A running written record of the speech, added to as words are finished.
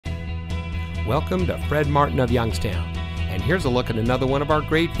Welcome to Fred Martin of Youngstown, and here's a look at another one of our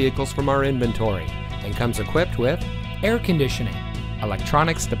great vehicles from our inventory, and comes equipped with air conditioning,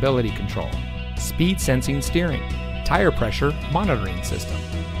 electronic stability control, speed sensing steering, tire pressure monitoring system,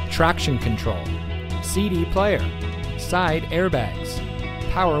 traction control, CD player, side airbags,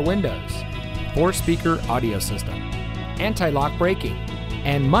 power windows, 4-speaker audio system, anti-lock braking,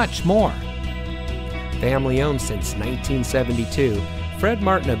 and much more. Family owned since 1972, Fred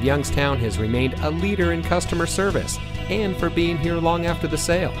Martin of Youngstown has remained a leader in customer service and for being here long after the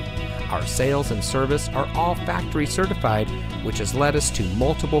sale. Our sales and service are all factory certified, which has led us to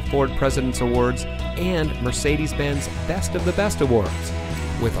multiple Ford President's Awards and Mercedes-Benz Best of the Best Awards.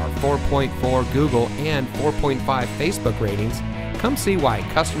 With our 4.4 Google and 4.5 Facebook ratings, come see why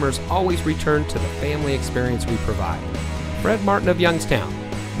customers always return to the family experience we provide. Fred Martin of Youngstown.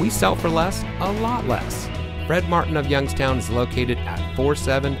 We sell for less, a lot less. Fred Martin of Youngstown is located at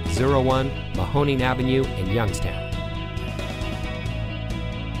 4701 Mahoning Avenue in Youngstown.